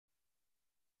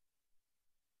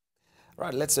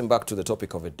Right, let's embark to the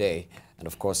topic of the day. And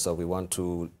of course, we want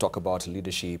to talk about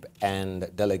leadership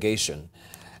and delegation.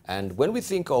 And when we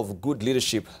think of good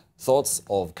leadership, thoughts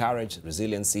of courage,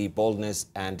 resiliency, boldness,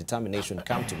 and determination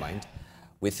come to mind.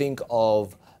 We think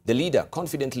of the leader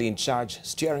confidently in charge,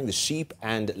 steering the ship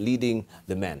and leading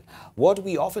the men. What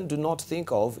we often do not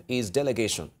think of is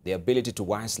delegation. The ability to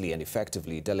wisely and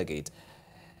effectively delegate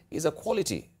is a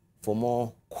quality for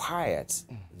more quiet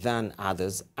than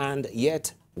others, and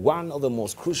yet one of the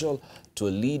most crucial to a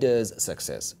leader's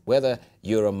success. Whether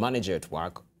you're a manager at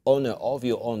work, owner of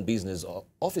your own business, or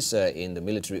officer in the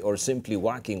military, or simply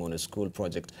working on a school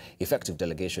project, effective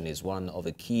delegation is one of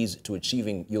the keys to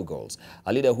achieving your goals.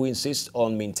 A leader who insists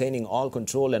on maintaining all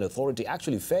control and authority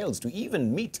actually fails to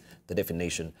even meet the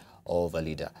definition of a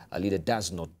leader. A leader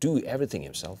does not do everything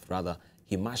himself. Rather,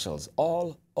 he marshals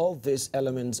all of these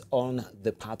elements on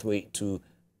the pathway to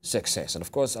success. And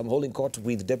of course, I'm holding court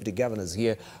with deputy governors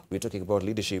here. We're talking about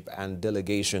leadership and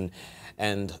delegation,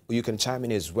 and you can chime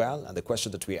in as well. And the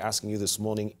question that we're asking you this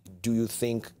morning, do you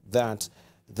think that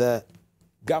the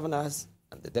governors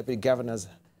and the deputy governors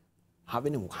have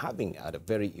been having a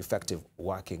very effective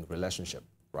working relationship?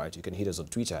 Right, you can hit us on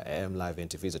Twitter. AM Live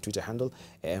NTV is a Twitter handle.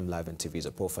 AM Live NTV is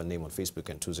a profile name on Facebook,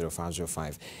 and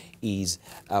 20505 is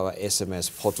our SMS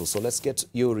portal. So let's get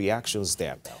your reactions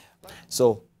there.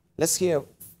 So let's hear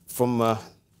from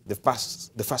the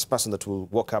first person that will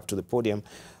walk up to the podium,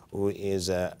 who is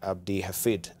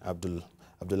Abdihafid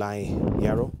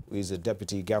Yarrow, who is a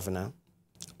deputy governor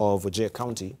of Wajir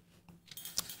County,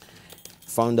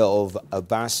 founder of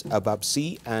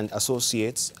Ababsi and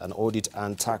Associates, an audit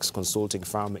and tax consulting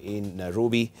firm in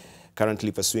Nairobi,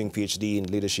 currently pursuing PhD in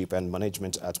leadership and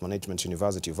management at Management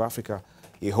University of Africa.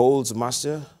 He holds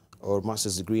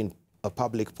master's degree in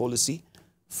public policy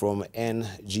from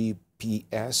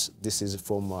NGPS. This is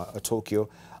from Tokyo.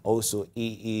 Also,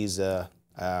 he is a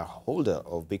holder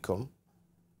of BCom.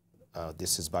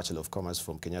 This is Bachelor of Commerce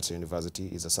from Kenyatta University.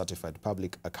 He's a certified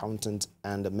public accountant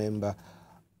and a member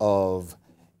of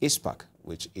ISPAC,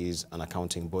 which is an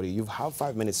accounting body. You have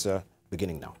 5 minutes, sir,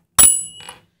 beginning now.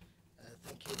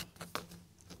 Thank you.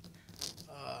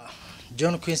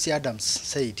 John Quincy Adams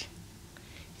said,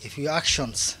 if your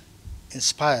actions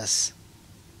inspires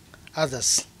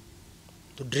others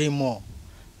to dream more,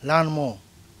 learn more,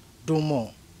 do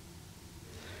more,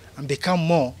 and become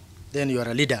more, then you are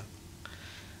a leader.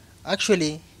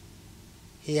 Actually,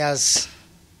 he has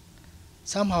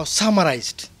somehow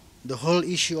summarized the whole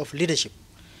issue of leadership,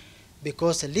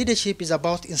 because leadership is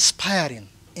about inspiring,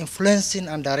 influencing,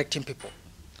 and directing people.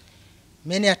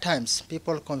 Many a times,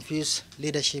 people confuse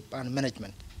leadership and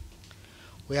management.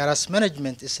 Whereas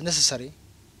management is necessary,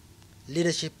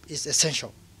 leadership is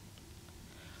essential.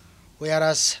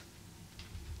 Whereas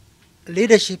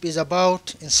leadership is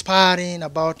about inspiring,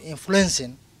 about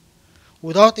influencing,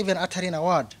 without even uttering a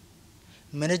word.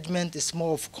 Management is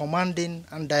more of commanding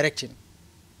and directing.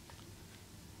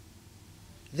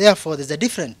 Therefore, there's a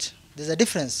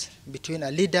difference between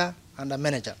a leader and a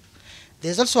manager.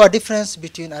 There's also a difference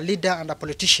between a leader and a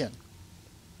politician.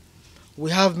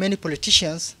 We have many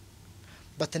politicians,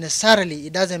 but necessarily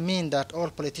it doesn't mean that all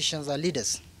politicians are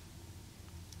leaders.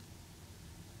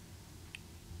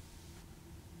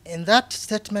 In that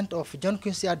statement of John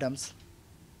Quincy Adams,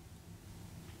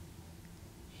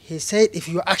 he said, if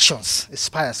your actions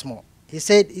inspires more. He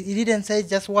didn't say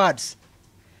just words,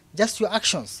 just your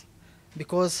actions.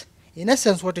 Because in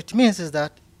essence, what it means is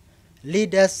that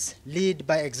leaders lead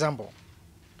by example.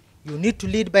 You need to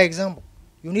lead by example.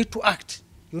 You need to act.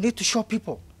 You need to show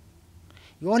people.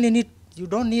 You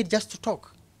don't need just to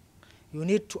talk. You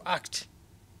need to act.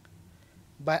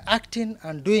 By acting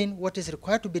and doing what is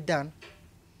required to be done,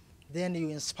 then you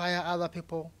inspire other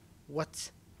people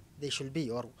what they should be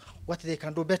or what they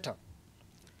can do better.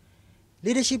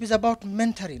 Leadership is about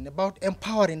mentoring, about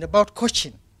empowering, about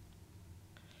coaching.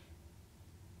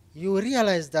 You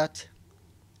realize that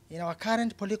in our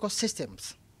current political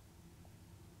systems,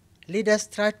 leaders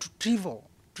try to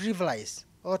trivialize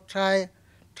or try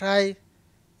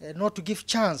not to give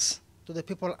chance to the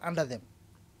people under them.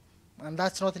 And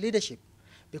that's not leadership.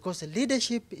 Because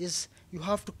leadership is, you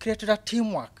have to create that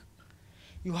teamwork.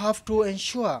 You have to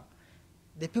ensure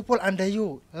the people under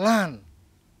you learn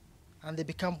and they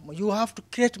become, you have to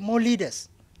create more leaders.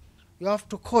 You have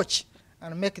to coach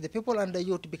and make the people under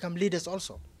you to become leaders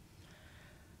also.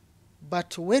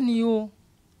 But when you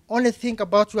only think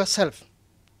about yourself,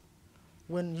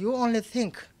 when you only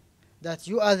think that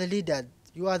you are the leader,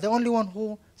 you are the only one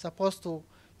who is supposed to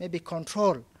maybe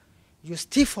control, you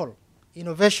stifle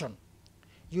innovation,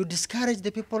 you discourage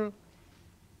the people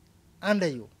under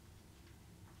you.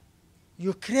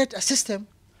 You create a system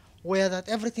where that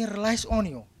everything relies on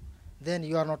you, then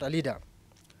you are not a leader.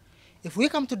 If we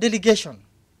come to delegation,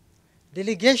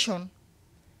 delegation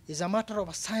is a matter of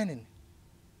assigning,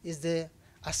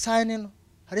 assigning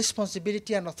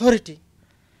responsibility and authority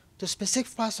to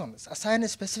specific persons, assigning a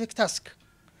specific task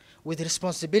with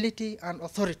responsibility and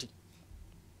authority.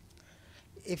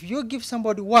 If you give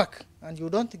somebody work and you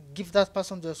don't give that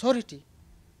person the authority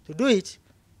to do it,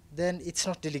 then it's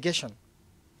not delegation.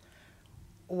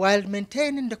 While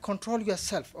maintaining the control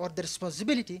yourself or the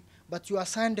responsibility, but you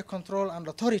assign the control and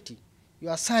authority. You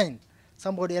assign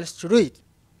somebody else to do it.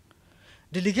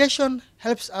 Delegation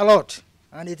helps a lot,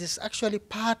 and it is actually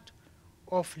part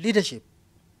of leadership.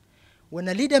 When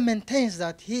a leader maintains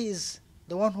that he is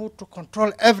the one who to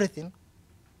control everything,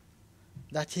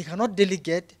 that he cannot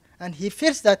delegate, and he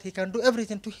feels that he can do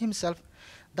everything to himself,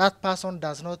 that person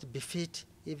does not befit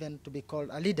even to be called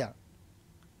a leader.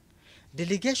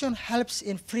 Delegation helps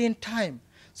in freeing time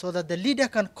so that the leader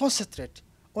can concentrate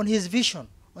on his vision,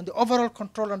 on the overall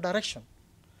control and direction.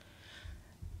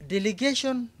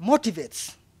 Delegation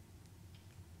motivates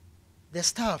the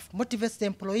staff, motivates the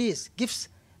employees, gives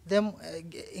them,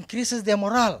 increases their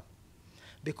morale.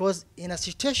 Because in a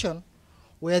situation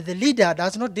where the leader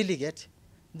does not delegate,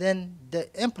 then the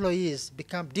employees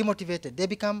become demotivated. They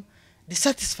become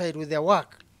dissatisfied with their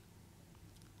work.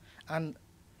 And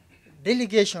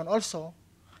delegation also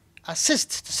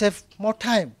assists to save more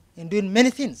time in doing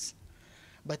many things.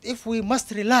 But if we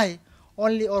must rely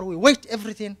only or we wait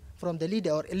everything from the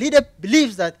leader, or a leader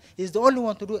believes that he's the only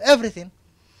one to do everything,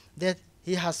 that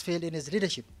he has failed in his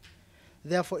leadership.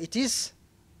 Therefore, it is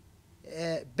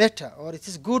better, or it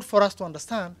is good for us to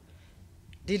understand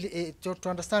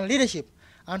leadership,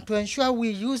 and to ensure we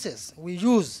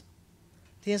use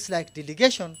things like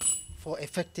delegation for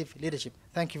effective leadership.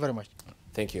 Thank you very much.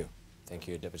 Thank you. Thank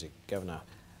you, Deputy Governor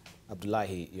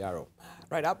Abdihafid Yarrow.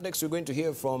 Right, up next, we're going to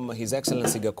hear from His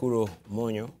Excellency Gakure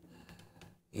Monyo.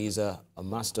 He's a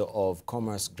Master of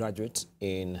Commerce graduate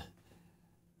in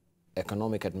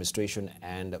Economic Administration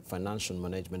and Financial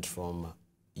Management from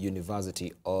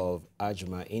University of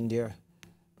Ajmer, India.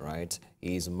 Right,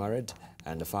 he's married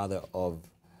and the father of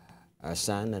a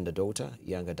son and a daughter,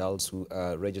 young adults who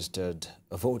are registered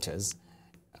voters.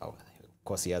 Of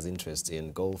course, he has interest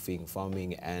in golfing,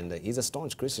 farming, and he's a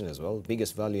staunch Christian as well.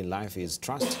 Biggest value in life is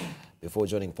trust. Before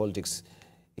joining politics,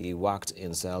 he worked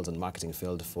in sales and marketing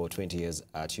field for 20 years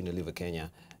at Unilever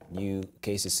Kenya, New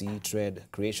KCC Trade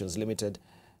Creations Limited.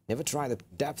 Never try the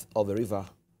depth of a river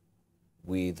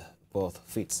with both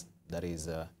feet. That is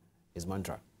his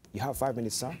mantra. You have 5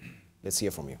 minutes, sir. Let's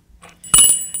hear from you.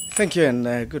 Thank you,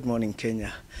 and good morning,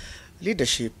 Kenya.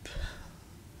 Leadership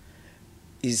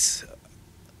is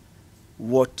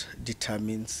what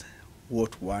determines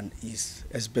what one is,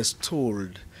 as best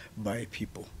told by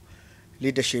people.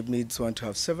 Leadership needs one to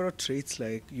have several traits,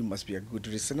 like you must be a good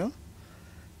listener,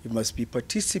 you must be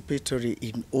participatory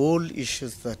in all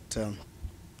issues that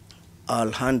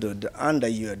are handled under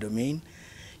your domain,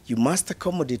 you must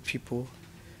accommodate people,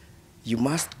 you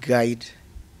must guide,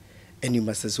 and you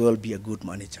must as well be a good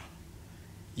manager.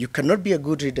 You cannot be a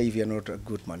good leader if you're not a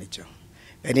good manager.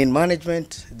 And in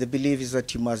management, the belief is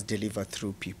that you must deliver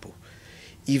through people.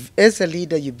 If as a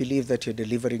leader you believe that you're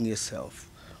delivering yourself,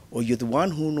 or you're the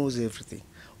one who knows everything,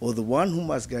 or the one who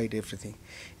must guide everything,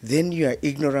 then you are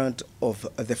ignorant of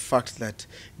the fact that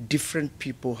different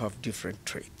people have different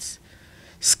traits.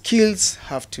 Skills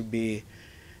have to be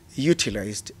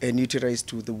utilized, and utilized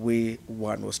to the way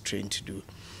one was trained to do.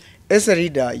 As a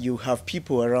leader, you have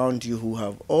people around you who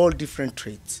have all different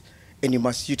traits, and you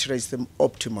must utilize them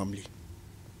optimally.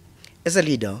 As a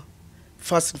leader,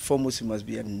 first and foremost, you must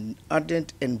be an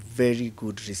ardent and very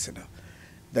good listener,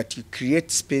 that you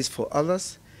create space for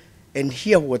others and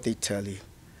hear what they tell you.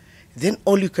 Then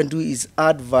all you can do is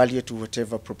add value to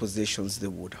whatever propositions they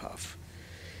would have.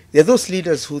 There are those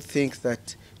leaders who think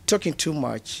that talking too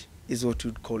much is what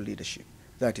we'd call leadership.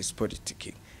 That is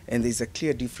politicking. And there's a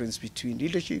clear difference between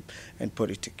leadership and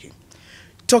politicking.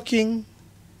 Talking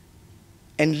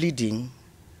and leading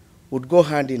would go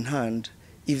hand in hand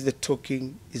if the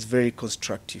talking is very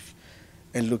constructive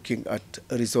and looking at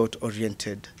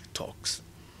result-oriented talks.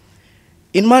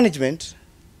 In management,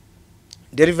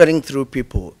 delivering through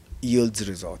people yields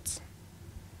results.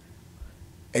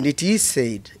 And it is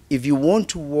said, if you want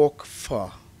to walk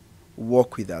far,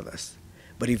 walk with others.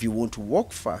 But if you want to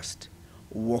walk fast,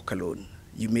 walk alone.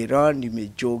 You may run, you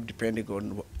may jog, depending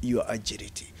on your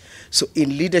agility. So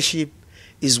in leadership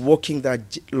is walking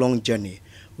that long journey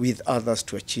with others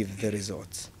to achieve the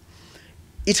results.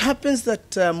 It happens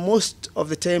that most of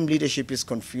the time leadership is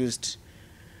confused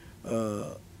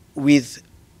with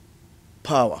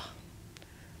power.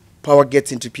 Power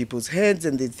gets into people's heads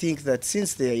and they think that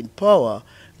since they are in power,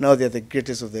 now they're the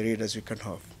greatest of the leaders we can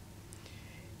have.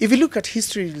 If you look at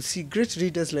history, you'll see great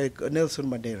leaders like Nelson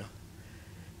Mandela,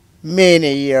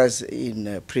 many years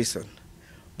in prison.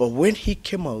 But when he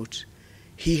came out,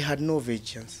 he had no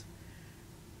vengeance.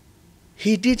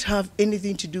 He didn't have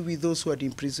anything to do with those who had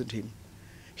imprisoned him.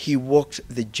 He walked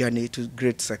the journey to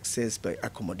great success by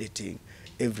accommodating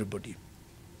everybody.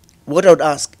 What I would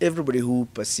ask everybody who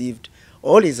perceived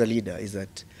all as a leader is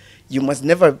that you must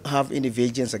never have any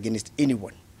vengeance against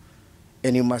anyone.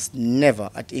 And you must never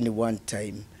at any one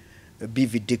time be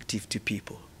vindictive to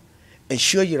people.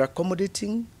 Ensure you're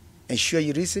accommodating, ensure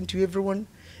you listen to everyone,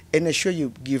 and ensure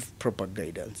you give proper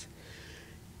guidance.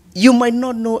 You might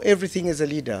not know everything as a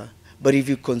leader, but if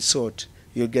you consult,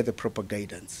 you'll get the proper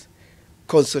guidance.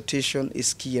 Consultation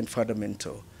is key and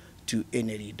fundamental to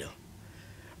any leader.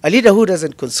 A leader who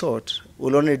doesn't consult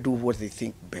will only do what they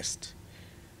think best.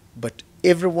 But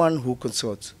everyone who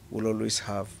consults will always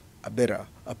have a better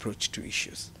approach to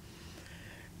issues.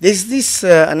 There's this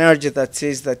analogy that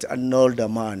says that an older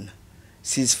man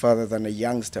sees further than a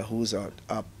youngster who's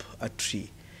up a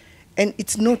tree. And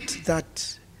it's not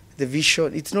that the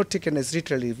vision, it's not taken as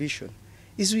literally vision,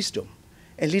 it's wisdom.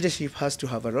 And leadership has to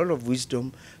have a lot of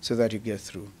wisdom so that you get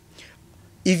through.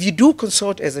 If you do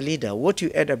consult as a leader, what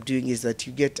you end up doing is that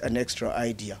you get an extra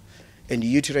idea and you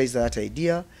utilize that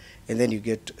idea and then you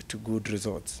get to good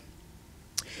results.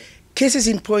 Cases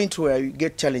in point where you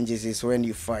get challenges is when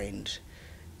you find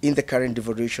in the current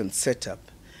devolution setup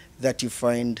that you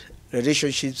find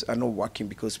relationships are not working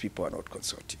because people are not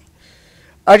consulting.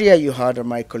 Earlier you heard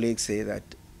my colleagues say that,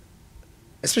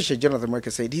 especially Jonathan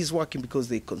Mueke said, he's working because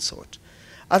they consult.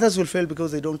 Others will fail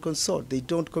because they don't consult, they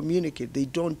don't communicate, they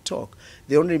don't talk.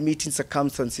 They only meet in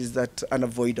circumstances that are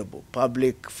unavoidable,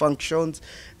 public functions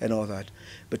and all that.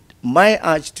 But my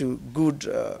urge to good,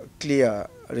 clear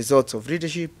results of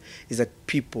leadership is that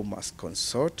people must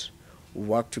consult,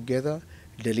 work together,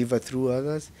 deliver through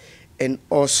others, and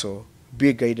also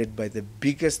be guided by the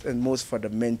biggest and most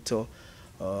fundamental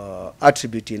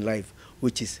attribute in life,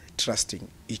 which is trusting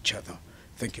each other.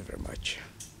 Thank you very much.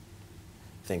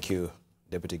 Thank you,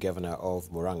 Deputy Governor of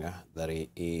Murang'a, that he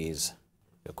is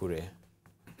Gakure.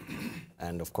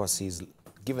 And of course, he's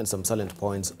given some salient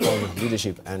points on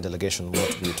leadership and delegation,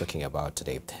 what we're talking about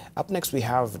today. Up next, we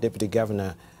have Deputy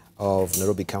Governor of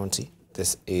Nairobi County.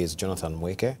 This is Jonathan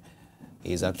Mueke.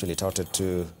 He's actually touted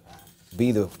to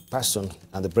be the person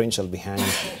and the brainchild behind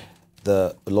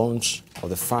the launch of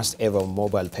the first ever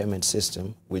mobile payment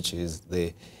system, which is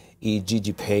the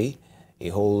EGG Pay. He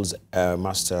holds a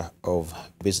Master of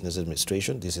Business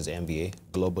Administration. This is MBA,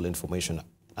 Global Information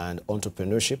and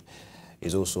Entrepreneurship.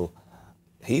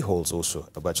 He holds also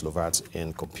a Bachelor of Arts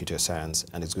in Computer Science,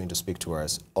 and is going to speak to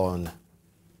us on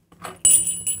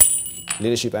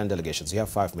leadership and delegations. You have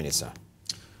 5 minutes, sir.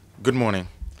 Good morning.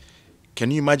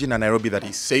 Can you imagine a Nairobi that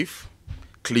is safe,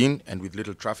 clean, and with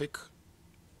little traffic?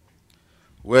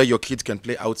 Where your kids can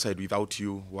play outside without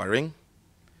you worrying?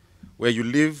 Where you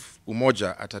live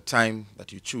umoja at a time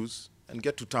that you choose and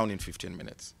get to town in 15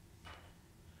 minutes.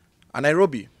 A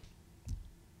Nairobi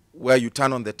where you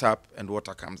turn on the tap and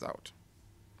water comes out.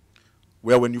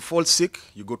 Where when you fall sick,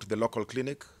 you go to the local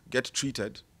clinic, get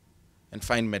treated, and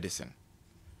find medicine.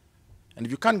 And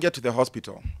if you can't get to the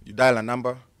hospital, you dial a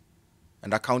number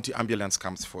and a county ambulance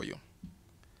comes for you.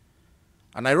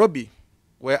 A Nairobi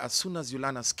where as soon as you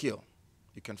learn a skill,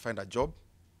 you can find a job,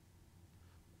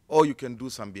 or you can do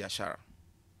some biashara.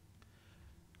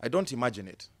 I don't imagine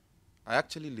it. I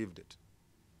actually lived it.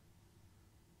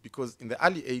 Because in the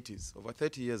early 80s, over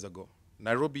 30 years ago,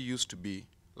 Nairobi used to be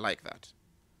like that.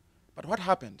 But what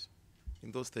happened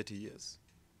in those 30 years?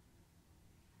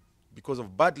 Because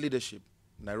of bad leadership,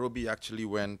 Nairobi actually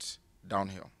went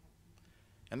downhill.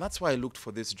 And that's why I looked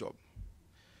for this job.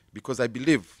 Because I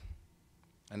believe,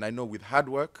 and I know with hard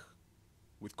work,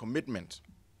 with commitment,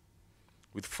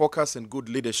 with focus and good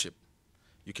leadership,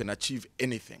 you can achieve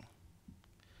anything.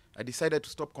 I decided to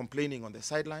stop complaining on the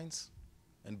sidelines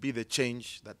and be the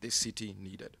change that this city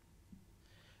needed.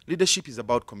 Leadership is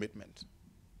about commitment.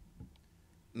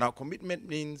 Now, commitment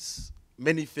means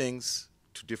many things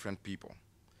to different people.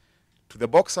 To the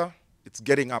boxer, it's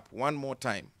getting up one more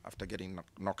time after getting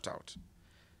knocked out.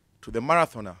 To the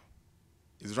marathoner,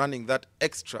 is running that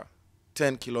extra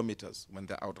 10 kilometers when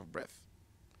they're out of breath.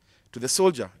 To the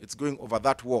soldier, it's going over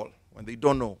that wall when they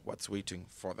don't know what's waiting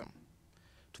for them.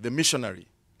 To the missionary,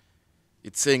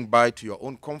 it's saying bye to your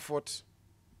own comfort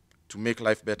to make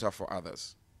life better for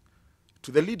others.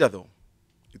 To the leader, though,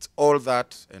 it's all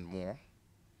that and more,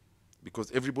 because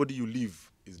everybody you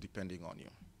leave is depending on you.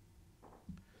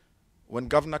 When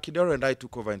Governor Kidero and I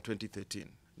took over in 2013,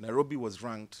 Nairobi was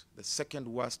ranked the second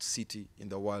worst city in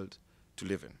the world to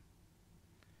live in.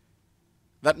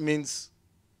 That means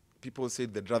people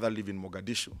said they'd rather live in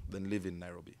Mogadishu than live in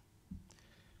Nairobi.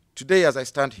 Today, as I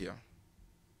stand here,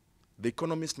 The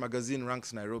Economist magazine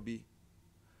ranks Nairobi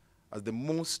as the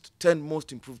 10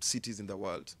 most improved cities in the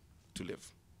world to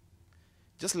live.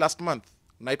 Just last month,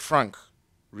 Knight Frank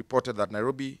reported that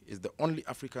Nairobi is the only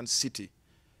African city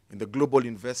in the Global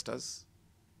Investors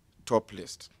top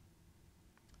list.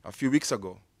 A few weeks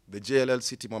ago, the JLL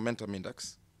City Momentum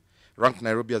Index ranked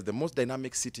Nairobi as the most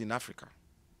dynamic city in Africa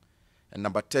and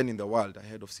number 10 in the world,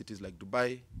 ahead of cities like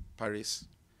Dubai, Paris,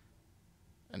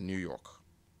 and New York.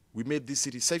 We made this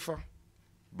city safer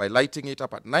by lighting it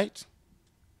up at night.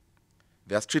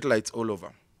 There are street lights all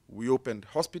over. We opened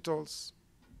hospitals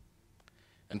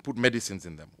and put medicines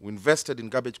in them. We invested in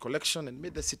garbage collection and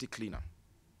made the city cleaner.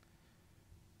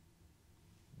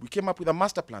 We came up with a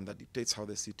master plan that dictates how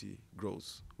the city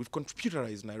grows. We've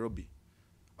computerized Nairobi,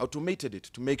 automated it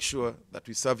to make sure that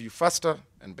we serve you faster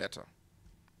and better.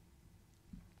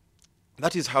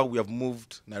 That is how we have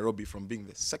moved Nairobi from being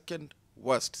the second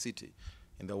worst city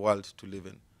in the world to live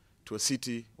in to a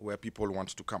city where people want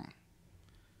to come.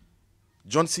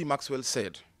 John C. Maxwell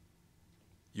said,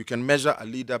 "You can measure a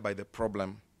leader by the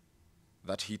problem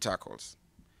that he tackles.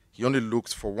 He only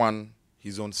looks for one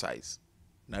his own size."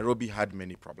 Nairobi had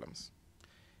many problems.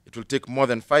 It will take more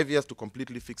than 5 years to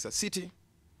completely fix a city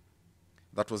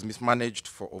that was mismanaged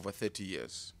for over 30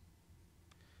 years.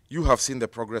 You have seen the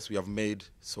progress we have made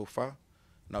so far.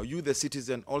 Now you, the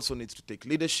citizen, also needs to take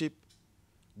leadership,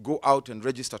 go out and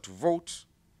register to vote,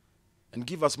 and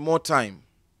give us more time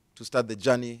to start the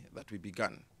journey that we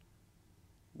began,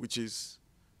 which is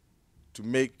to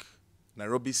make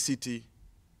Nairobi City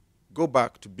go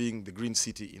back to being the green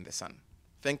city in the sun.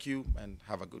 Thank you and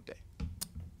have a good day.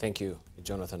 Thank you,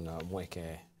 Jonathan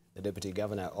Mueke, the Deputy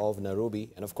Governor of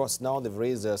Nairobi. And of course, now they've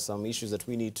raised some issues that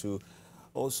we need to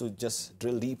also just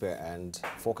drill deeper and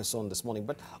focus on this morning.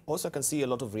 But also I can see a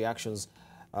lot of reactions,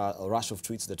 a rush of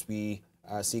tweets that we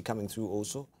see coming through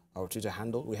also, our Twitter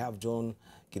handle. We have John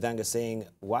Kidanga saying,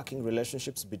 working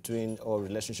relationship between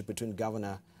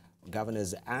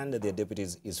governors and their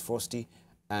deputies is frosty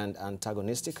and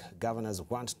antagonistic. Governors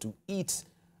want to eat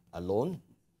alone.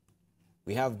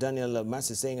 We have Daniel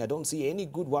Massey saying, I don't see any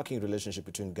good working relationship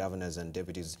between governors and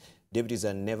deputies. Deputies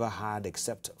are never had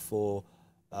except for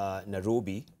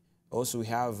Nairobi. Also, we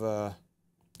have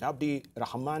Abdi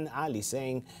Rahman Ali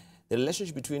saying, the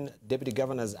relationship between deputy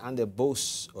governors and their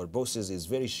boss or bosses is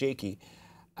very shaky.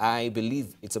 I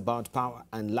believe it's about power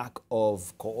and lack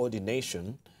of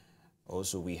coordination.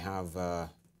 Also, we have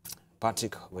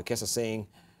Patrick Wekesa saying,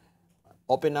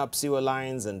 open up sewer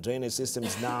lines and drainage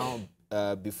systems now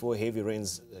before heavy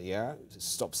rains,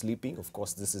 stop sleeping. Of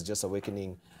course, this is just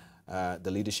awakening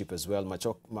the leadership as well.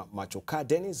 Machoka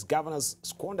Dennis, governors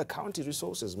squander county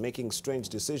resources, making strange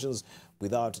decisions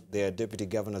without their deputy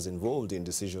governors involved in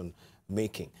decision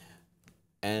making.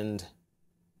 And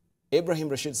Ibrahim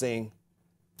Rashid saying,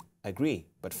 agree,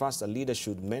 but first a leader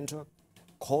should mentor,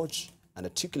 coach, and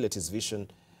articulate his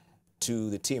vision to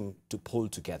the team to pull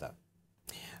together.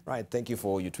 Right, thank you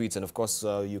for your tweets. And of course,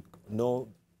 you know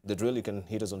the drill. You can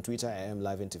hit us on Twitter. AM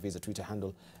Live NTV is a Twitter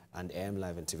handle, and AM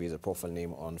Live NTV is a profile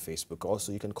name on Facebook.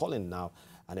 Also, you can call in now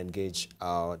and engage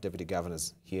our deputy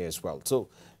governors here as well. So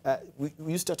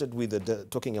we started with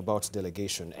talking about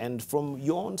delegation. And from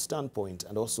your own standpoint,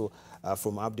 and also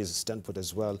from Abdi's standpoint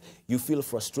as well, you feel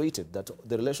frustrated that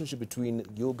the relationship between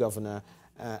your governor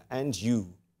and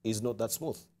you is not that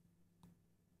smooth.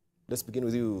 Let's begin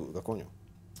with you, Gakure.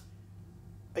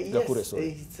 Yes,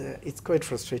 it's quite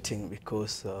frustrating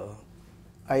because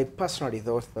I personally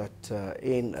thought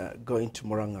that going to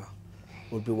Murang'a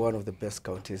would be one of the best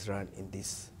counties run in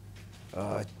this.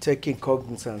 Taking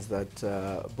cognizance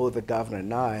that both the governor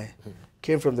and I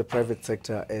came from the private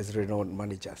sector as renowned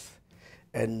managers.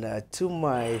 And to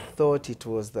my thought, it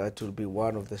was that it would be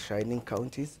one of the shining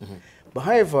counties. But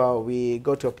however, we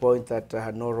got to a point that I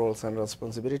had no roles and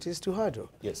responsibilities to handle.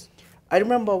 Yes. I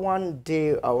remember one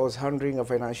day I was handling a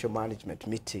financial management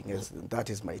meeting, as that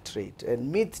is my trade.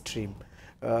 And midstream,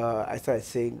 I started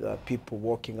seeing people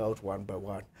walking out one by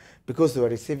one because they were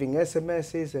receiving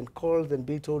SMSs and calls and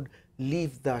being told,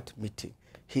 leave that meeting.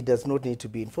 He does not need to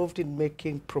be involved in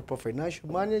making proper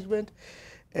financial management.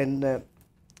 And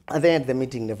at the end, the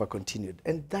meeting never continued.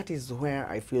 And that is where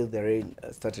I feel the rain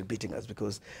started beating us,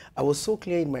 because I was so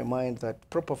clear in my mind that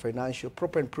proper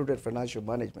and prudent financial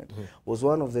management was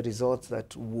one of the results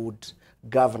that would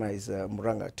galvanize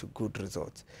Murang'a to good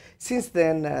results. Since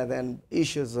then,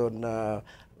 issues on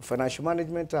financial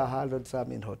management. I handled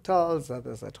some in hotels,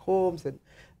 others at homes, and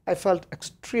I felt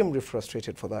extremely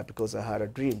frustrated for that because I had a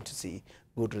dream to see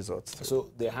good results. So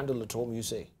they handle at home, you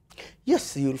say?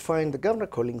 Yes, you'll find the governor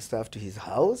calling staff to his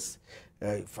house.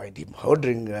 You find him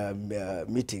ordering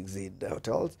meetings in the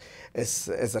hotels. As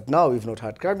at now, we've not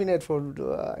had cabinet for,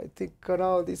 I think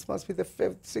now this must be the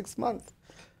 6th month.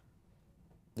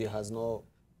 There has no...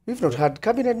 We've not had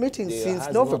cabinet meetings since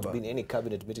November. There has not been any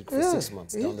cabinet meeting for 6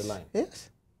 months down the line. Yes.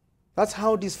 That's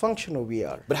how dysfunctional we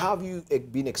are. But how have you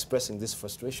been expressing this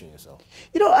frustration yourself?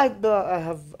 You know, I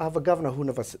have a governor who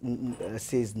never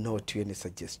says no to any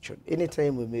suggestion.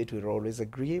 Anytime we meet, we'll always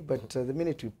agree, but the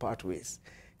minute we part ways,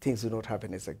 things do not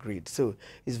happen as agreed. So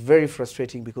it's very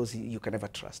frustrating because you can never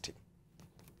trust him.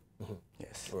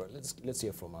 Yes. All right, let's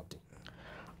hear from Abdi.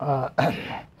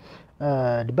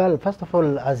 Debarl, first of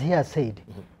all, as he has said,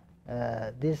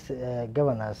 these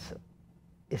governors,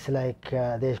 it's like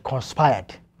they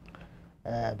conspired.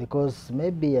 Because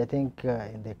maybe I think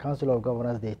in the Council of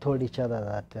Governors they told each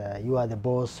other that you are the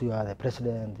boss, you are the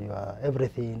president, you are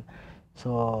everything,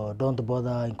 so don't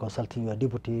bother in consulting your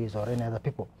deputies or any other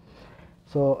people.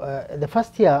 So the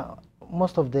first year,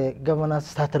 most of the governors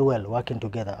started well, working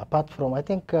together, apart from, I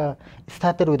think it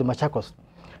started with Machakos.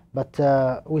 But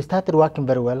we started working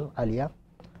very well earlier.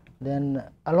 Then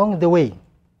along the way,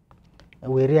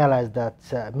 we realized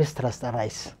that mistrust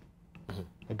arises.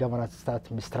 The governors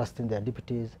start mistrusting their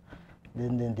deputies.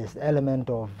 Then this element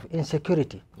of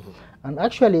insecurity. And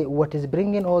actually what is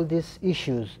bringing all these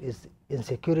issues is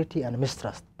insecurity and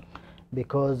mistrust.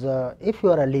 Because if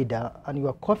you are a leader and you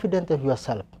are confident of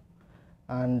yourself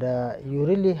and you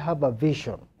really have a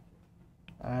vision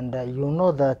and you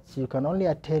know that you can only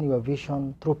attain your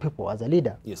vision through people as a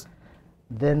leader, yes,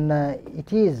 then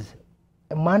it is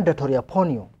mandatory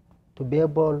upon you to be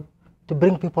able to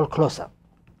bring people closer.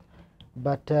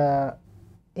 But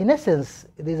in essence,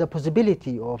 there is a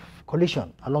possibility of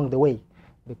collision along the way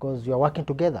because you are working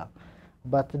together.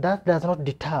 But that does not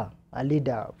deter a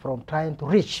leader from trying to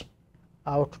reach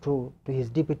out to his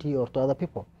deputy or to other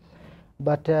people.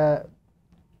 But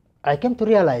I came to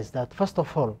realize that, first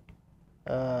of all,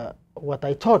 what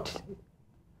I thought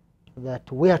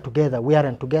that we are together, we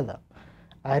aren't together.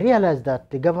 I realized that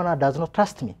the governor does not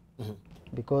trust me.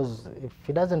 Because if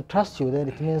he doesn't trust you, then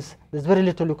it means there's very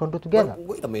little you can do together. Well,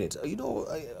 wait a minute. You know,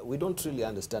 we don't really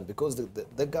understand because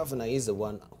the governor is the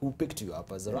one who picked you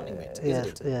up as a running mate, isn't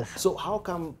it? Yes. So how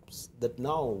come that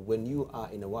now when you are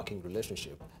in a working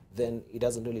relationship, then he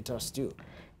doesn't really trust you?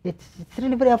 It's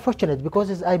really very unfortunate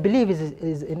because I believe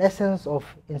is in essence of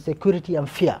insecurity and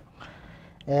fear.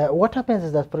 What happens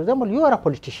is that, for example, you are a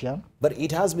politician. But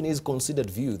it has been his considered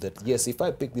view that, yes, if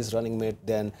I pick this running mate,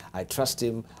 then I trust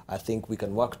him, I think we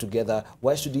can work together.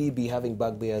 Why should he be having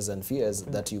bugbears and fears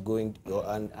that you're going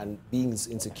and being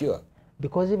insecure?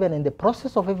 Because even in the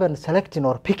process of even selecting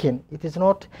or picking, it is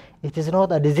not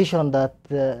a decision that,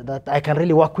 that I can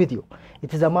really work with you.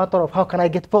 It is a matter of how can I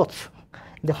get votes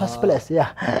in the first place.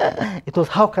 Yeah, it was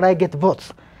how can I get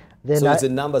votes. Then so it's the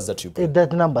numbers that you bring? The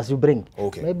numbers you bring.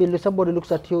 Okay. Maybe somebody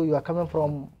looks at you, you are coming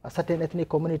from a certain ethnic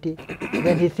community,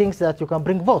 then he thinks that you can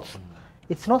bring votes.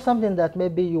 It's not something that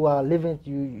maybe you are living,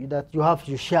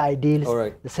 you share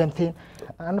ideals, the same thing.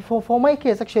 And for my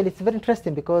case, actually, it's very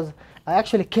interesting because I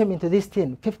actually came into this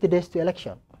thing 50 days to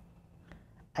election.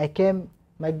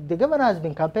 The governor has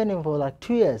been campaigning for like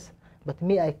 2 years, but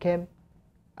me,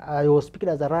 I was picked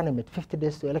as a running mate 50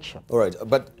 days to election. All right,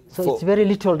 but so it's very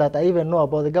little that I even know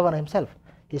about the governor himself,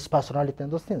 his personality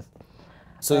and those things.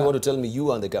 So you want to tell me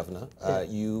you and the governor,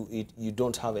 you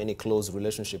don't have any close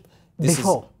relationship?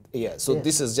 Before. So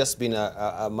this has just been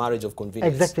a marriage of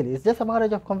convenience. Exactly, it's just a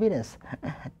marriage of convenience.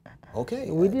 Okay,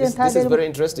 this is very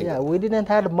interesting. Yeah, we didn't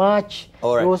have much.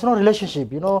 All right. There was no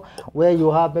relationship, where you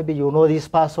have maybe you know this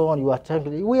person, you are trying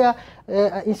to. We are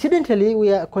coincidentally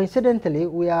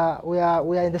we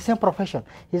are in the same profession.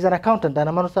 He's an accountant and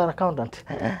I'm also an accountant,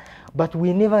 but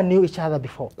we never knew each other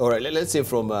before. All right, let's say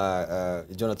from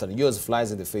Jonathan, yours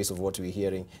flies in the face of what we're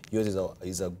hearing. Yours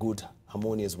is a good,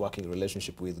 harmonious working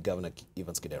relationship with Governor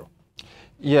Evans Kidero.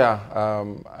 Yeah,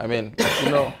 I mean,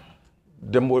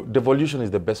 devolution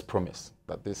is the best promise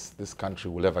that this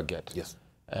country will ever get. Yes.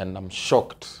 And I'm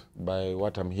shocked by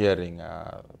what I'm hearing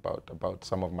about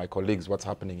some of my colleagues, what's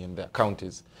happening in their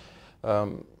counties.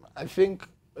 I think,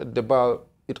 debarl,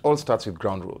 it all starts with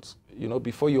ground rules.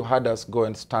 Before you had us go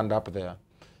and stand up there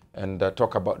and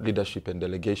talk about leadership and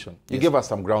delegation, you gave us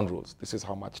some ground rules. This is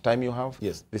how much time you have.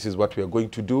 Yes. This is what we are going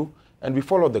to do. And we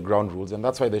followed the ground rules, and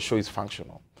that's why the show is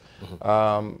functional.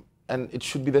 And it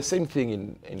should be the same thing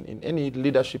in any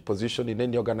leadership position, in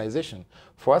any organization.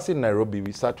 For us in Nairobi,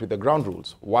 we start with the ground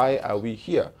rules. Why are we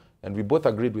here? And we both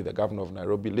agreed with the governor of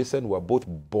Nairobi, listen, we're both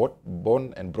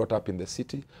born and brought up in the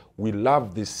city. We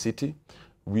love this city.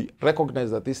 We recognize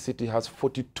that this city has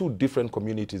 42 different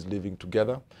communities living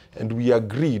together. And we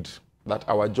agreed that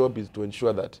our job is to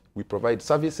ensure that we provide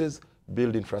services,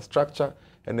 build infrastructure,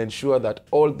 and ensure that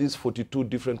all these 42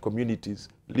 different communities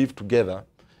live together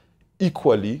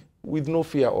equally with no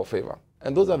fear or favor.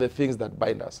 And those are the things that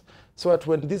bind us. So that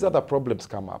when these other problems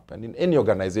come up, and in any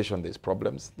organization there's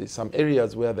problems, there's some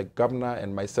areas where the governor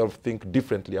and myself think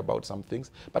differently about some things,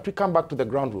 but we come back to the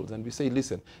ground rules and we say,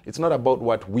 listen, it's not about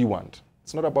what we want.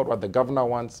 It's not about what the governor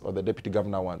wants or the deputy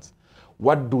governor wants.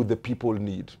 What do the people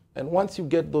need? And once you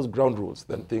get those ground rules,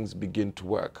 then things begin to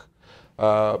work.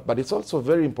 But it's also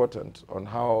very important on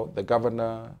how the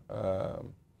governor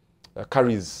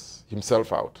carries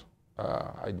himself out.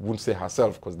 I wouldn't say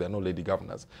herself because there are no lady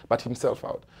governors, but himself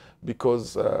out,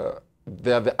 because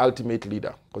they are the ultimate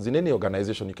leader. Because in any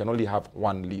organization, you can only have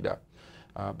one leader.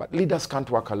 But leaders can't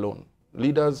work alone.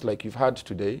 Leaders, like you've heard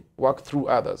today, work through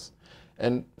others.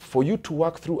 And for you to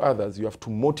work through others, you have to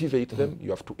motivate them, you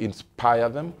have to inspire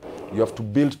them, you have to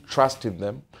build trust in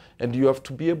them, and you have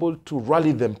to be able to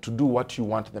rally them to do what you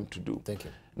want them to do. Thank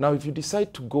you. Now, if you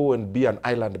decide to go and be an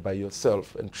island by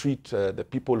yourself and treat the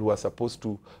people who are supposed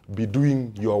to be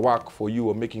doing your work for you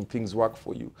or making things work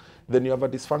for you, then you have a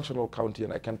dysfunctional county,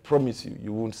 and I can promise you,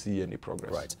 you won't see any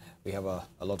progress. Right. We have a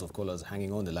lot of callers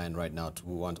hanging on the line right now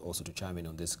who want also to chime in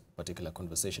on this particular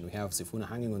conversation. We have Sifuna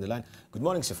hanging on the line. Good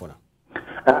morning, Sifuna.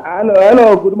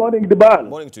 Hello, good morning, debarl. Good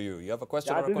morning to you. You have a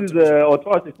question or a this contribution? This is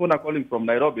Otoa Sifuna calling from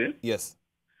Nairobi. Yes.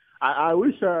 I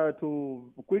wish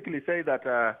to quickly say that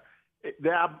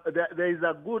there is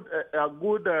a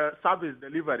good service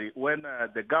delivery when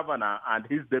the governor and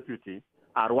his deputy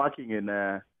are working in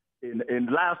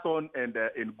liaison and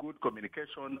in good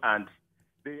communication, and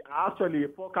they are actually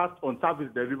focused on service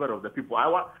delivery of the people.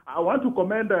 I want to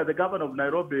commend the governor of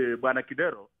Nairobi, Bwana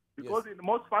Kidero, because yes, in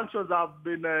most functions I've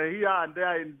been here and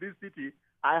there in this city,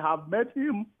 I have met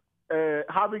him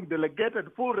having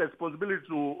delegated full responsibility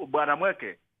to Bwana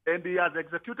Mueke, and he has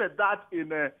executed that in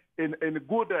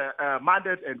good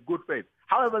mandate and good faith.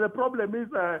 However, the problem is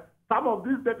some of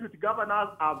these deputy governors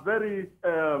are very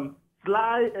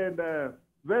sly and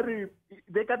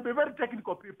they can be very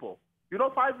technical people. You know,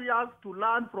 5 years to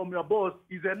learn from your boss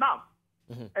is enough.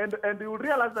 Mm-hmm. And you will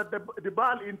realize that the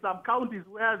BAL in some counties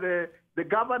where the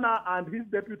governor and his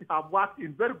deputy have worked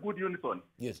in very good unison,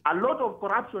 yes, a lot of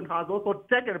corruption has also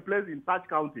taken place in such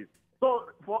counties. So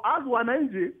for us,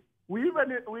 Wananchi, we even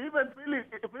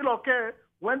feel okay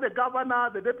when the governor,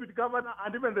 the deputy governor,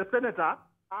 and even the senator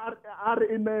are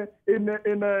in a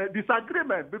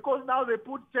disagreement, because now they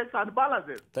put checks and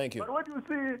balances. Thank you. But when you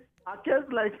see a case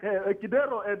like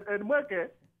Kidero and Mueke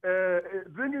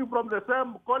drinking from the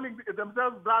same, calling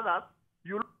themselves brothers,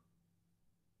 you.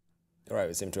 All right,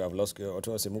 we seem to have lost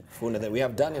we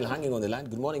have Daniel hanging on the line.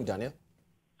 Good morning, Daniel.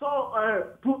 So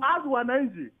to us,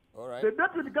 Wananchi, all right, the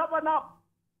deputy governor.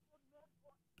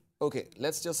 Okay,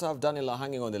 let's just have Daniel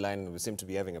hanging on the line. We seem to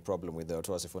be having a problem with the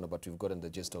Otoa Sifuna, but we've gotten the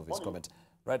gist of his comment.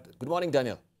 Right. Good morning,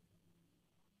 Daniel.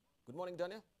 Good morning,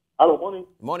 Daniel. Hello, morning.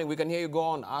 Morning. We can hear you. Go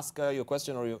on. Ask your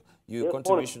question or your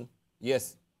contribution. Morning.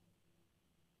 Yes.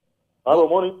 Hello,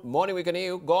 morning. Morning. We can hear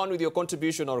you. Go on with your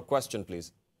contribution or question,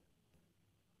 please.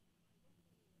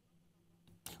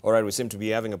 All right. We seem to be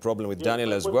having a problem with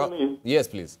Daniel as well. Yes,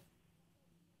 please.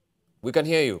 We can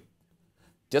hear you.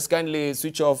 Just kindly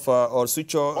switch off or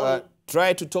switch off.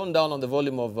 Try to tone down on the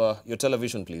volume of your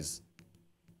television, please.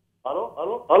 Hello,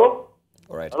 hello, hello.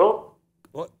 All right. Hello.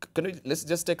 Well, let's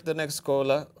just take the next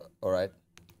caller. All right.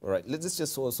 All right. Let's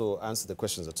just also answer the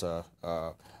questions that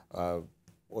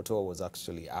Otoa was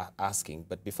actually asking.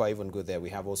 But before I even go there, we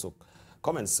have also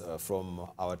comments from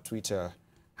our Twitter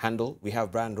handle. We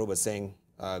have Brian Roberts saying,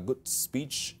 good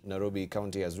speech. Nairobi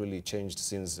County has really changed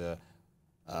since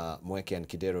Mueke and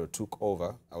Kidero took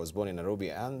over. I was born in Nairobi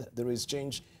and there is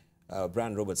change.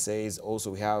 Brian Roberts says,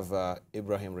 also we have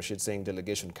Ibrahim Rashid saying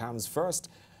delegation comes first.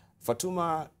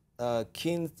 Fatuma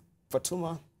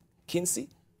Kinsey,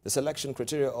 the selection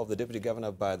criteria of the deputy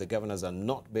governor by the governors are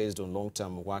not based on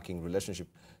long-term working relationship.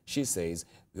 She says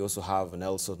we also have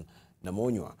Nelson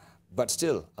Mueke. But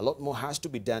still, a lot more has to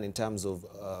be done in terms of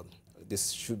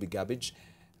this should be garbage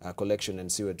collection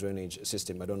and sewer drainage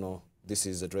system. I don't know. This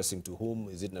is addressing to whom?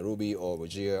 Is it Nairobi or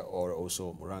Wajir or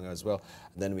also Murang'a as well?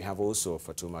 And then we have also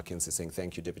Fatuma Kinsey saying,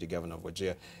 thank you, Deputy Governor of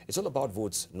Wajir. It's all about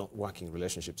votes, not working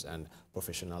relationships and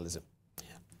professionalism.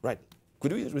 Right.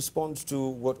 Could we respond to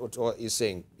what Otoa is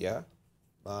saying? Yeah?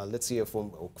 let's hear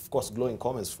from, of course, glowing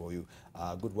comments for you,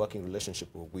 good working relationship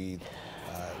with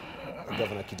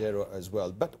Governor Kidero as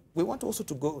well. But we want also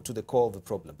to go to the core of the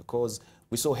problem, because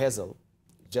we saw Hazel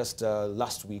just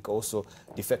last week also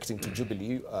defecting to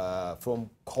Jubilee from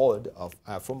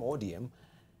from ODM,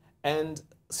 and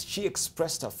she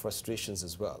expressed her frustrations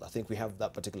as well. I think we have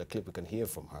that particular clip we can hear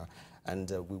from her, and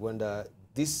we wonder,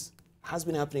 this has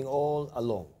been happening all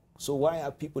along. So why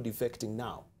are people defecting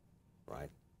now, right?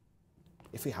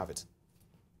 If we have it.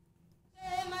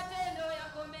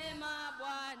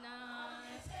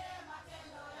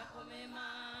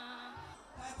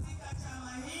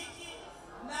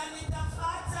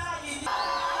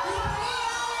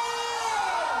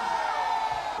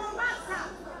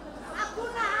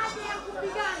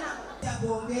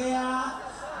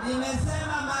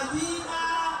 Nimesema majina.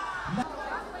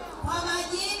 Kwa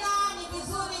majina ni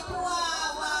vizuri kuwa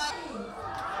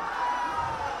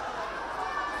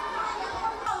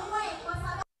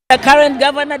The current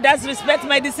governor does respect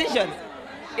my decision.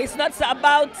 It's not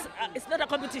about, it's not a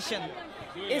competition.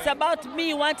 It's about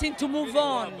me wanting to move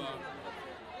on.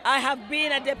 I have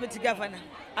been a deputy governor.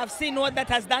 I've seen what that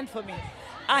has done for me.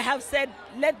 I have said,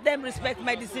 let them respect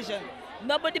my decision.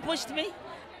 Nobody pushed me.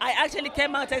 I actually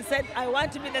came out and said, I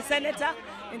want to be the senator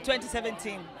in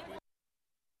 2017.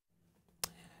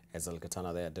 Hazel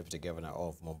Katana there, Deputy Governor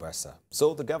of Mombasa.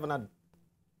 So the governor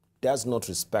does not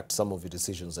respect some of the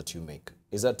decisions that you make.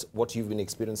 Is that what you've been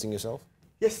experiencing yourself?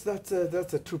 Yes, that's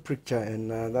a true picture,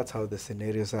 and that's how the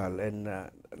scenarios are. And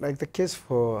like the case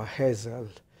for Hazel,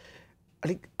 I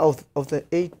think of the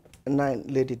 8, 9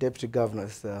 lady deputy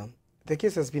governors, the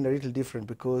case has been a little different,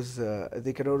 because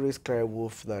they can always cry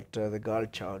wolf that the girl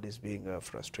child is being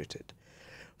frustrated.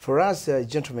 For us,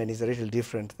 gentlemen, is a little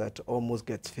different, that almost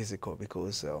gets physical,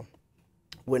 because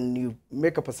when you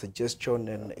make up a suggestion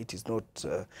and it is not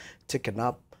taken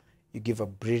up, you give a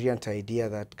brilliant idea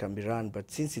that can be run,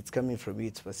 but since it's coming from you,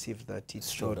 it's perceived that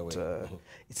it's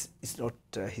not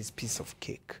his piece of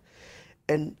cake.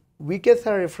 And we get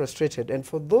thoroughly frustrated. And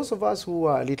for those of us who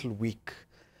are a little weak,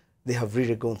 they have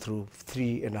really gone through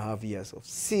 3.5 years of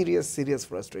serious, serious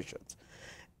frustrations.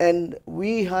 And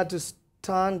we had to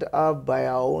stand up by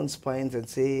our own spines and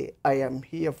say, I am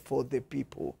here for the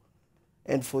people.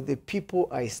 And for the people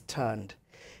I stand.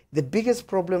 The biggest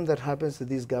problem that happens to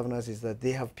these governors is that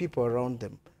they have people around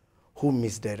them who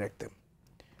misdirect them.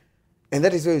 And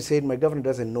that is why you said, my governor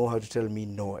doesn't know how to tell me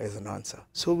no as an answer.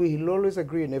 So we'll always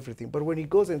agree on everything. But when he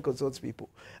goes and consults people,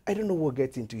 I don't know what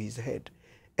gets into his head.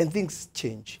 And things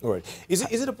change. All right. Is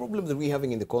it a problem that we're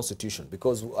having in the Constitution?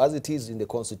 Because as it is in the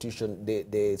Constitution,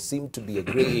 there seem to be a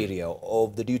gray area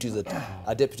of the duties that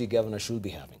a deputy governor should be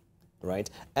having, right?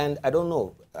 And I don't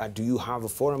know, do you have a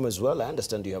forum as well? I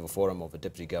understand you have a forum of the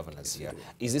deputy governors here.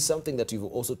 Is this something that you've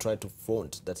also tried to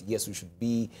front, that yes, we should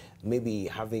be maybe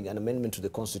having an amendment to the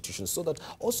Constitution so that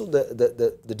also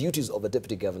the duties of the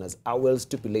deputy governors are well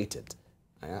stipulated?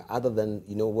 Other than,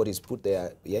 you know, what is put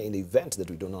there, in the event that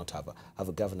we do not have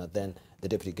a governor, then the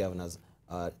deputy governors,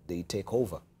 they take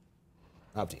over.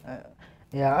 Abdi.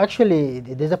 Yeah, actually,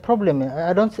 there's a problem.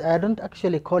 I don't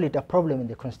actually call it a problem in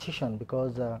the Constitution,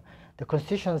 because the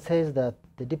Constitution says that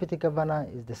the deputy governor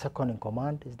is the second in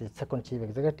command, is the second chief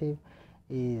executive.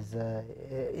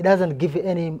 It doesn't give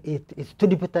any. It's to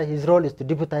deputize. His role is to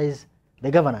deputize the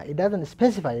governor. It doesn't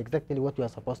specify exactly what you are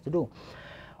supposed to do.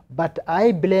 But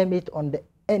I blame it on the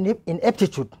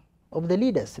ineptitude of the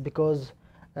leaders, because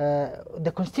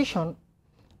the Constitution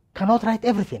cannot write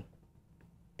everything.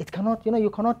 It cannot,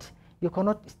 you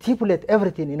cannot stipulate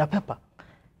everything in a paper.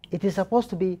 It is supposed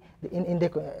to be,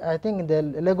 I think in the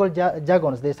legal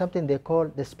jargons, there's something they call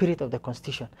the spirit of the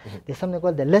Constitution. There's something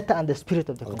called the letter and the spirit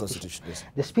of the Constitution. Yes.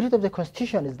 The spirit of the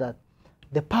Constitution is that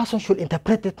the person should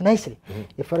interpret it nicely.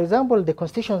 If, for example, the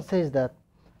Constitution says that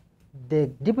the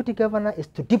deputy governor is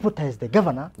to deputize the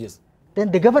governor, yes, then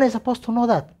the governor is supposed to know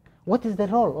that. What is the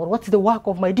role or what is the work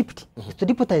of my deputy? Is to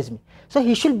deputize me. So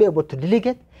he should be able to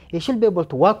delegate, he should be able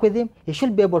to work with him, he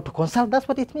should be able to consult. That's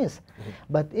what it means.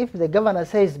 But if the governor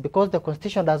says, because the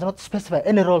Constitution does not specify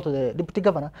any role to the deputy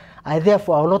governor, I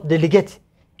therefore will not delegate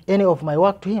any of my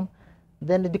work to him,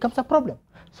 then it becomes a problem.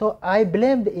 So I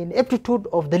blame the ineptitude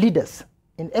of the leaders,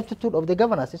 ineptitude of the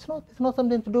governors. It's not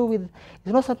something to do with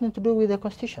the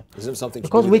Constitution. Isn't something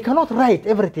because we cannot write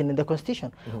everything in the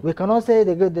Constitution. We cannot say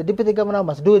the deputy governor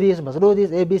must do this,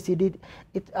 A, B, C, D.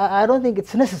 I don't think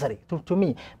it's necessary to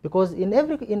me, because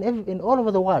in all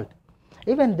over the world,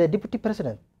 even the deputy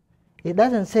president, it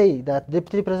doesn't say that the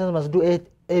deputy president must do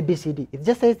A, B, C, D. It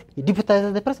just says he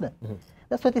deputizes the president.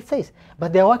 That's what it says.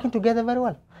 But they are working together very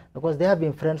well, because they have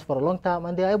been friends for a long time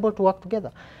and they are able to work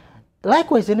together.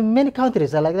 Likewise, in many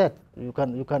countries are like that.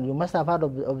 You must have heard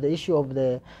of the issue of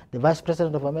the Vice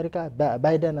President of America,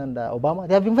 Biden and Obama.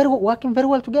 They have been working very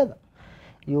well together.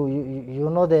 You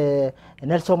know the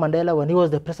Nelson Mandela, when he was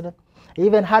the president, he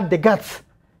even had the guts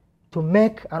to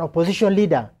make an opposition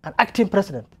leader an acting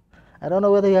president. I don't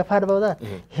know whether you have heard about that.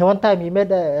 One time he made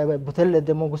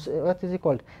what is he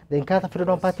called? The Inkatha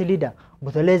Freedom Party leader,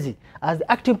 Buthelezi, as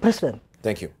the acting president.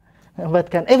 Thank you.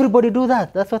 But can everybody do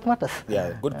that? That's what matters.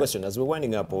 Yeah, good question. As we're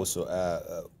winding up also,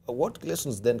 what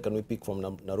lessons then can we pick from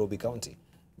Nairobi County?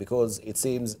 Because it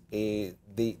seems there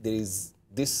is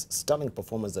this stunning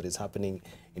performance that is happening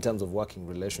in terms of working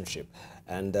relationship.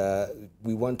 And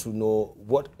we want to know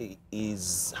what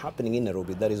is happening in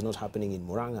Nairobi that is not happening in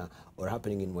Murang'a or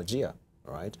happening in Wajir,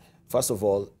 all right? First of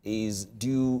all,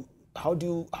 how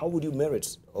would you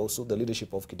merit also the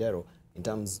leadership of Kidero in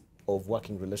terms of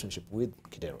working relationship with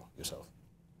Kidero yourself?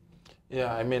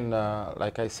 Yeah, I mean,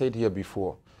 like I said here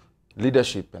before,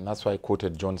 leadership, and that's why I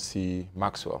quoted John C.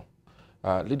 Maxwell,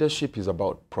 leadership is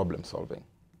about problem solving,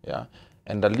 yeah?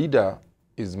 And a leader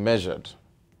is measured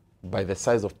by the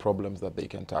size of problems that they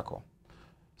can tackle.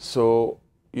 So,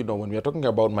 you know, when we are talking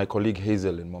about my colleague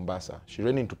Hazel in Mombasa, she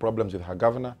ran into problems with her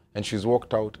governor and she's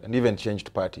walked out and even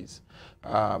changed parties.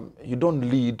 You don't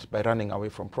lead by running away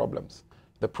from problems.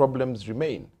 The problems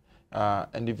remain.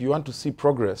 And if you want to see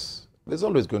progress, there's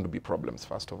always going to be problems,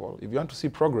 first of all. If you want to see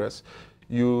progress,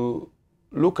 you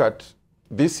look at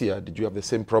this year, did you have the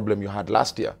same problem you had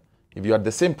last year? If you had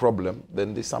the same problem,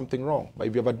 then there's something wrong. But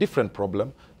if you have a different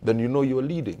problem, then you know you're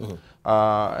leading.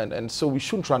 And so we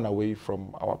shouldn't run away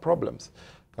from our problems.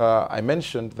 I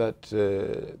mentioned that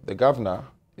the governor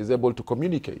is able to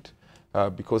communicate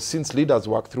because since leaders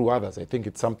work through others, I think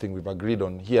it's something we've agreed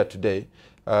on here today,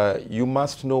 you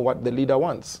must know what the leader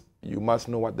wants. You must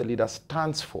know what the leader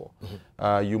stands for.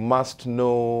 You must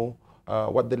know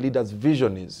what the leader's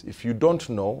vision is. If you don't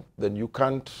know, then you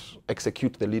can't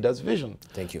execute the leader's vision.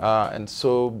 Thank you. And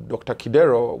so Dr.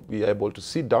 Kidero, we are able to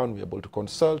sit down, we are able to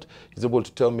consult. He's able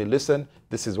to tell me, listen,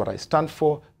 this is what I stand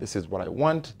for, this is what I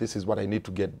want, this is what I need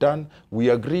to get done. We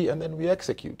agree and then we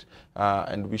execute.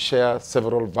 And we share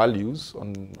several values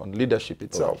on leadership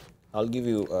itself. Okay. I'll give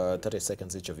you 30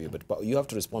 seconds each of you, but you have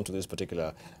to respond to this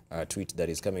particular tweet that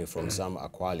is coming from Sam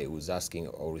Akwale, who's asking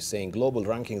or is saying global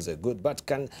rankings are good, but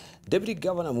can Deputy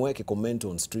Governor Mueke comment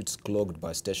on streets clogged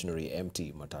by stationary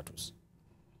empty matatus?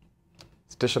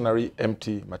 Stationary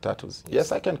empty matatus.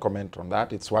 Yes, I can comment on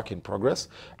that. It's work in progress.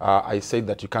 I say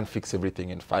that you can't fix everything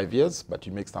in 5 years, but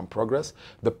you make some progress.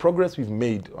 The progress we've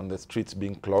made on the streets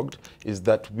being clogged is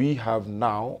that we have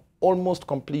now almost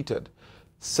completed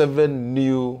 7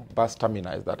 new bus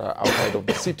terminals that are outside of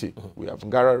the city. We have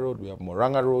Ngara Road, we have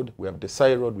Murang'a Road, we have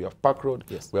Desai Road, we have Park Road,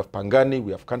 we have Pangani,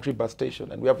 we have Country Bus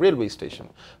Station, and we have Railway Station.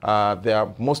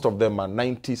 Most of them are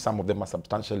 90, some of them are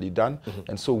substantially done.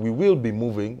 And so we will be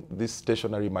moving these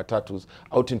stationary matatus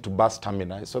out into bus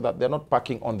terminals so that they're not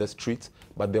parking on the streets,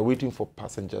 but they're waiting for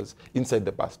passengers inside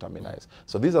the bus terminals.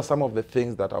 So these are some of the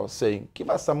things that I was saying. Give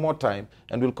us some more time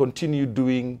and we'll continue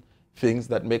doing things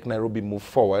that make Nairobi move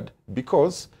forward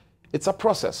because it's a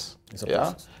process. It's a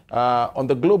process. On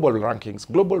the global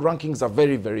rankings are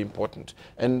very, very important.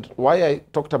 And why I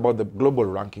talked about the global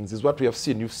rankings is what we have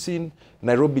seen. You've seen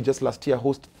Nairobi just last year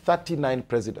host 39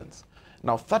 presidents.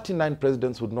 Now, 39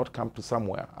 presidents would not come to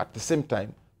somewhere at the same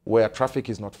time where traffic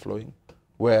is not flowing,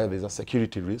 where there's a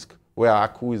security risk, where a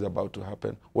coup is about to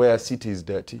happen, where a city is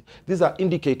dirty. These are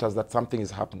indicators that something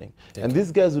is happening. And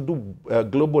these guys who do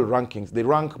global rankings, they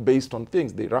rank based on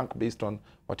things. They rank based on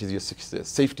what is your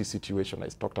safety situation. I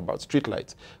talked about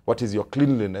streetlights. What is your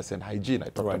cleanliness and hygiene? I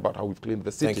talked about how we've cleaned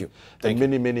the city. And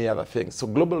many, many other things. So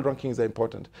global rankings are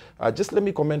important. Just let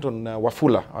me comment on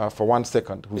Wafula for 1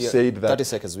 second, who said that... 30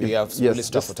 seconds. We have really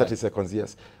stuff for 30 seconds,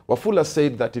 yes. Wafula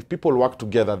said that if people work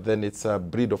together, then it's a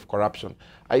breed of corruption.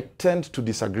 I tend to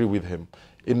disagree with him.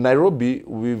 In Nairobi,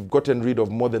 we've gotten rid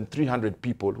of more than 300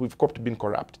 people who've been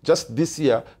corrupt. Just this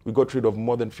year, we got rid of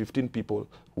more than 15 people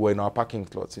who were in our parking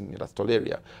slots in the industrial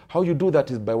area. How you do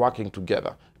that is by working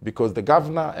together, because the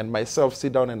governor and myself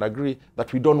sit down and agree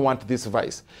that we don't want this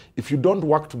vice. If you don't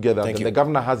work together, then the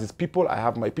governor has his people, I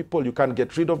have my people, you can't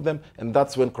get rid of them, and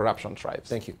that's when corruption thrives.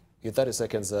 Thank you. Your 30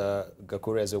 seconds,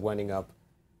 Gakure, as you're winding up.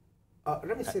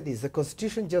 Let me say this. The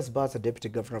Constitution just bars a deputy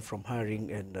governor from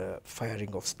hiring and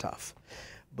firing of staff.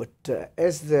 But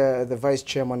as the vice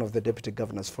chairman of the Deputy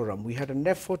Governors Forum, we had an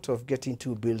effort of getting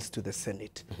 2 bills to the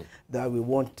Senate that we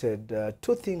wanted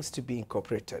 2 things to be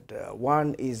incorporated.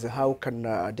 One is how can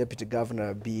a deputy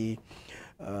governor be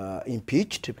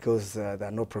impeached because there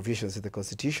are no provisions in the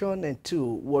Constitution, and two,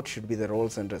 what should be the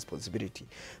roles and responsibility.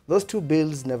 Those two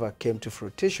bills never came to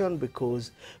fruition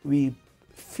because we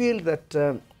feel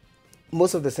that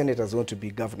most of the senators want to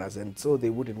be governors, and so they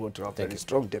wouldn't want to have very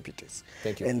strong deputies.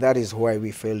 Thank you. And that is why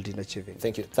we failed in achieving.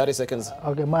 Thank you. 30 seconds.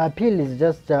 Okay, my appeal is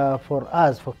just for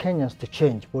us, for Kenyans to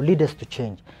change, for leaders to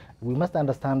change. We must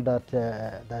understand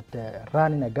that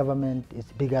running a government is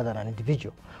bigger than an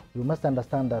individual. We must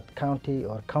understand that county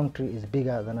or country is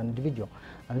bigger than an individual.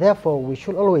 And therefore, we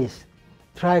should always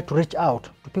try to reach out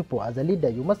to people. As a leader,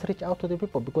 you must reach out to the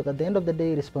people, because at the end of the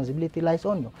day, responsibility lies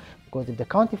on you. Because if the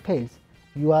county fails,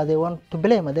 you are the one to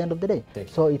blame at the end of the day.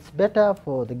 So it's better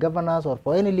for the governors or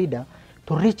for any leader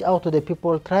to reach out to the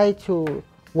people, try to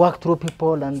work through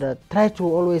people, and try to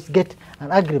always get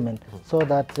an agreement so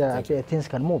that things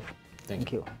can move.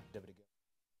 Thank you.